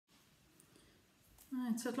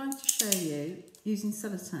Right, so I'd like to show you, using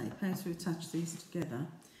sellotape, how to attach these together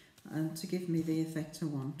to give me the effect I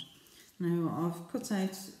want. Now I've cut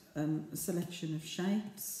out a selection of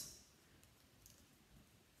shapes,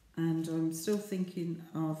 and I'm still thinking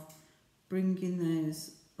of bringing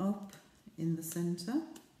those up in the centre.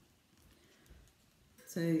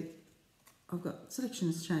 So I've got a selection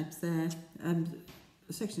of shapes there,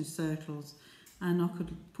 a section of circles, and I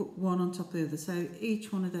could put one on top of the other. So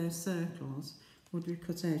each one of those circles would be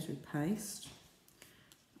cut out with paste,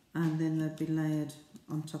 and then they'd be layered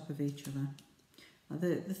on top of each other.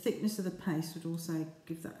 The thickness of the paste would also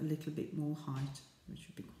give that a little bit more height, which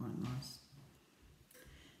would be quite nice.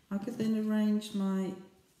 I could then arrange my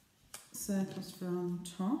circles from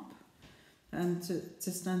top and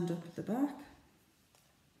to stand up at the back,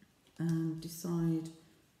 and decide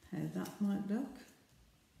how that might look.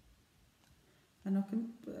 And I can,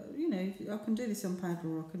 I can do this on paper,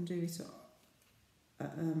 or I can do it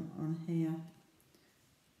on here.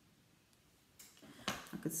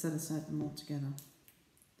 I could sellotape them all together.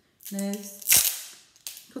 Now,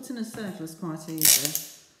 cutting a circle is quite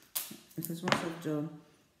easy, because what I've done,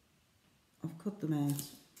 I've cut them out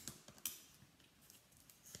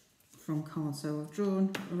from card. So I've drawn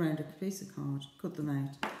around a piece of card, cut them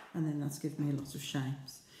out, and then that's given me a lot of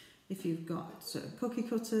shapes. If you've got cookie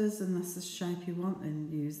cutters and that's the shape you want, then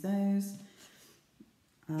use those.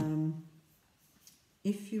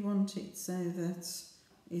 If you want it so that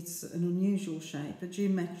it's an unusual shape, a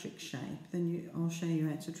geometric shape, then I'll show you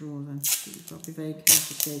how to draw them. You've got to be very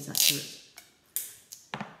careful to get it accurate.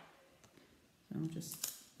 So I'm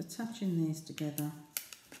just attaching these together.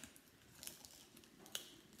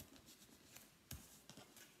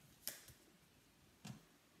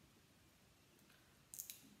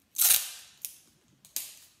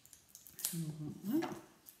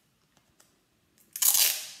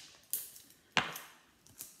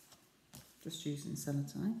 Just using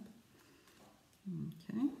sellotape.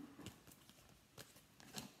 Okay.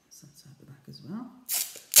 So that's at the back as well.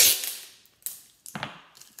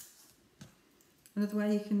 Another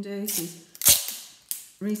way you can do it is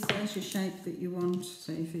research a shape that you want.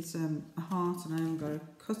 So if it's a heart and I haven't got a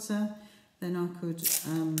cutter, then I could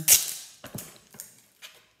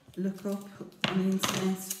look up on the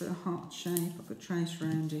internet for a heart shape. I could trace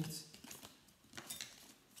around it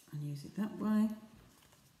and use it that way.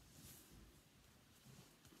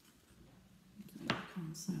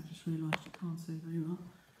 So I just realised you can't see very well.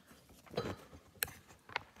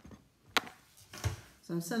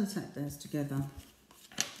 So I've sellotape those together,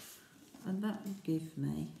 and that will give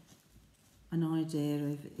me an idea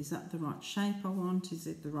of, is that the right shape I want? Is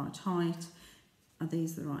it the right height? Are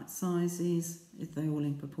these the right sizes? Is they all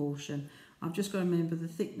in proportion? I've just got to remember the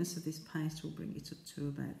thickness of this paste will bring it up to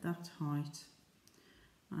about that height,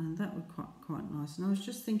 and that would quite nice. And I was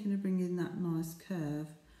just thinking of bringing that nice curve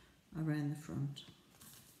around the front.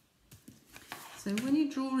 So when you're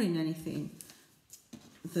drawing anything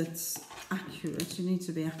that's accurate, you need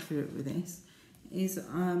to be accurate with this, is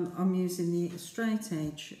I'm using the straight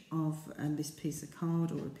edge of this piece of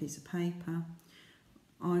card or a piece of paper.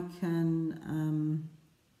 I can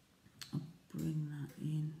I'll bring that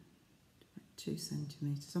in about 2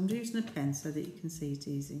 centimetres. I'm using a pen so that you can see it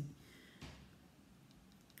easy.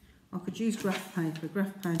 I could use graph paper.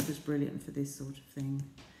 Graph paper is brilliant for this sort of thing.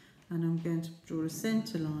 And I'm going to draw a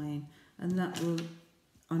centre line, and that will,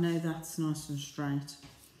 I know that's nice and straight.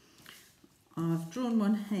 I've drawn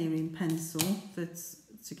one here in pencil that's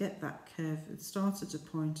to get that curve. It starts at a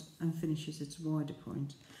point and finishes at a wider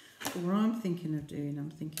point. But what I'm thinking of doing,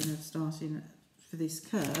 I'm thinking of starting for this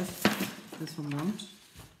curve, this one I want,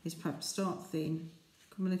 is perhaps start thin,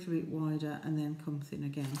 come a little bit wider, and then come thin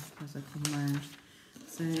again as I come round.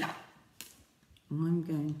 So I'm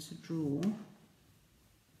going to draw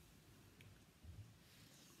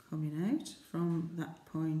coming out from that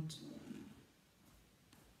point,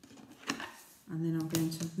 and then I'm going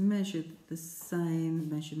to measure the same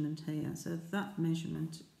measurement here. So that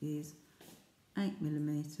measurement is 8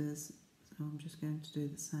 millimetres. So I'm just going to do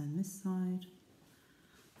the same this side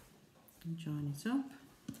and join it up.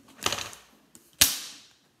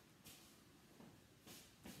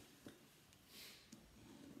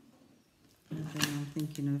 And then I'm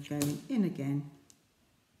thinking of going in again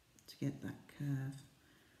to get that curve.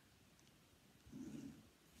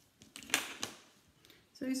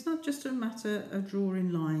 So it's not just a matter of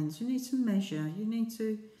drawing lines. You need to measure. You need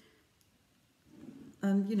to,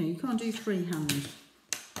 you can't do freehand.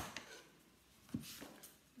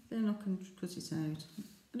 Then I can cut it out.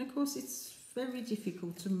 And of course, it's very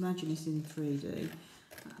difficult to imagine it in 3D.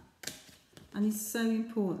 And it's so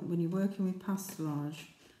important when you're working with pastillage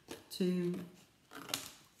to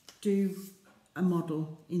do a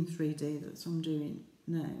model in 3D that I'm doing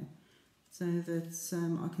now, so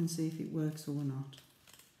that I can see if it works or not.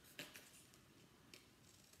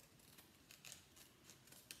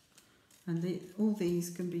 And all these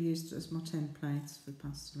can be used as my templates for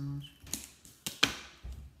pastillage.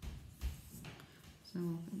 So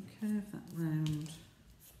I can curve that round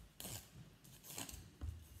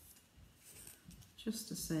just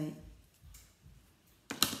to see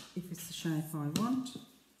if it's the shape I want.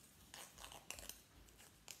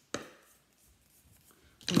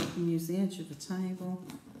 Or I can use the edge of the table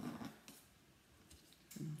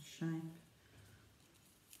for my shape.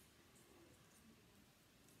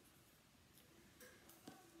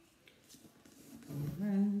 Go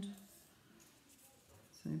around.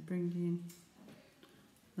 So bringing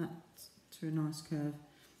that to a nice curve.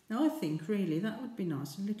 Now I think really that would be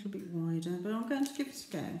nice, a little bit wider, but I'm going to give it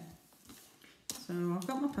a go. So I've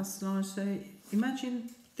got my pastillage, so imagine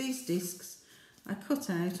these discs I cut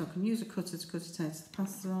out. I can use a cutter to cut it out to the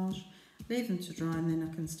pastillage, leave them to dry, and then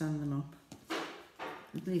I can stand them up.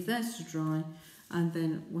 Leave those to dry, and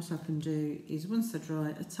then what I can do is once they're dry,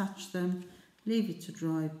 attach them, leave it to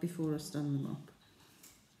dry before I stand them up.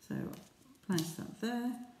 So place that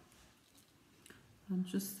there. I'm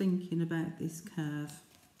just thinking about this curve.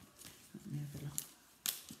 Let me have a look.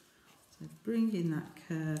 So bringing that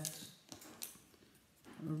curve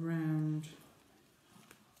around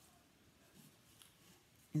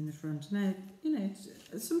in the front. Now, you know,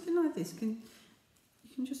 something like this, you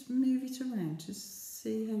can just move it around to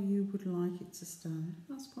see how you would like it to stand.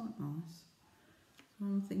 That's quite nice. So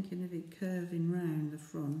I'm thinking of it curving round the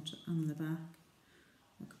front and the back.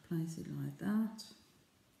 I could place it like that.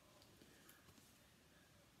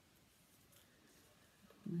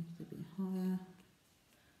 Make it a bit higher.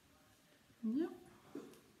 Yep.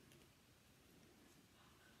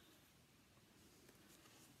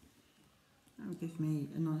 That will give me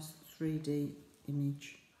a nice 3D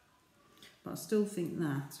image. But I still think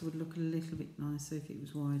that would look a little bit nicer if it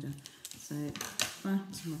was wider. So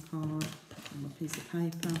back to my card and my piece of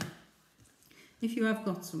paper. If you have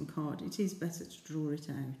got some card, it is better to draw it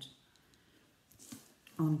out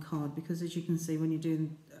on card, because as you can see when you're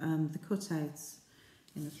doing the cutouts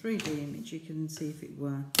in a 3D image, you can see if it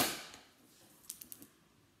works.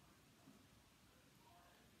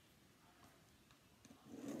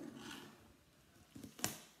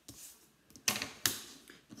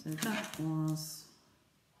 So that was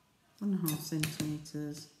 1.5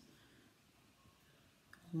 centimetres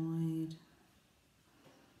wide.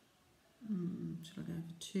 Should I go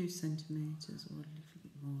for 2 centimetres or a little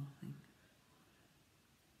bit more, I think.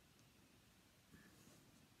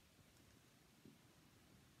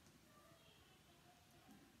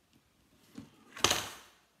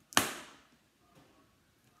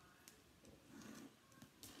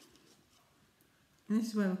 And this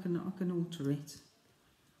is where I can alter it.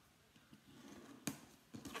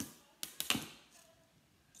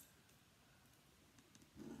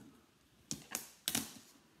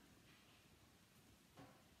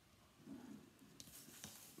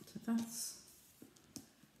 So that's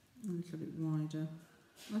a little bit wider.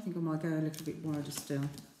 I think I might go a little bit wider still.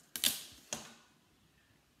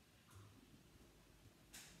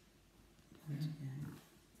 There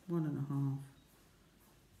we go. 1.5.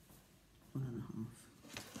 1.5.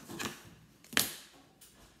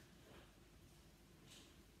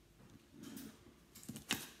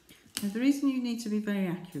 Now the reason you need to be very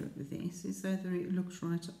accurate with this is so that it looks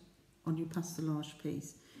right on your pastillage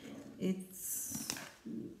piece. It's,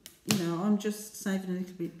 you know, I'm just saving a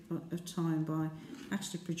little bit of time by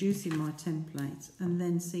actually producing my template and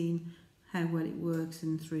then seeing how well it works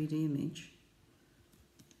in 3D image.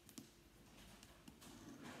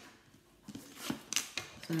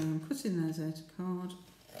 So I'm cutting those out of card.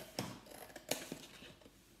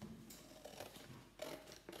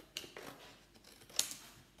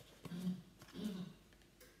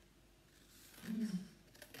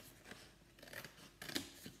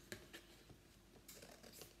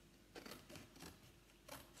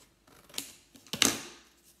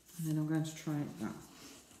 And then I'm going to try it that.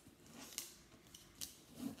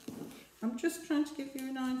 I'm just trying to give you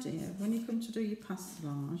an idea when you come to do your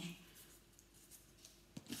pastillage,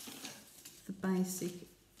 the basic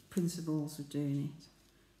principles of doing it.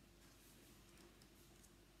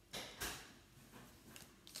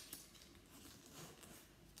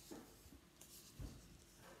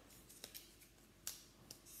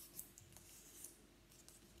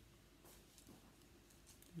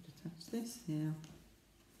 Attach this here.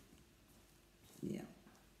 Yeah,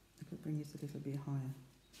 I could bring it a little bit higher.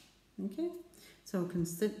 Okay, so I can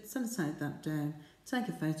sellotape that down, take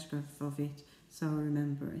a photograph of it, so I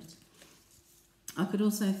remember it. I could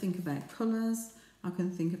also think about colours. I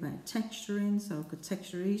can think about texturing, so I could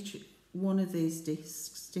texture each one of these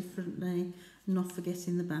discs differently, not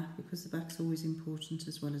forgetting the back, because the back's always important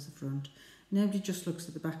as well as the front. Nobody just looks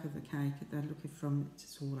at the back of the cake, they're looking from it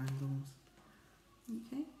at all angles.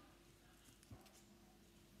 Okay.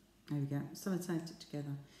 There we go, sellotaped it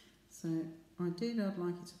together. So ideally I'd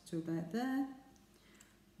like it up to about there.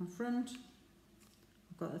 My front,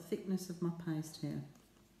 I've got the thickness of my paste here.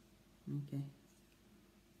 Okay.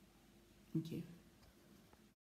 Thank you.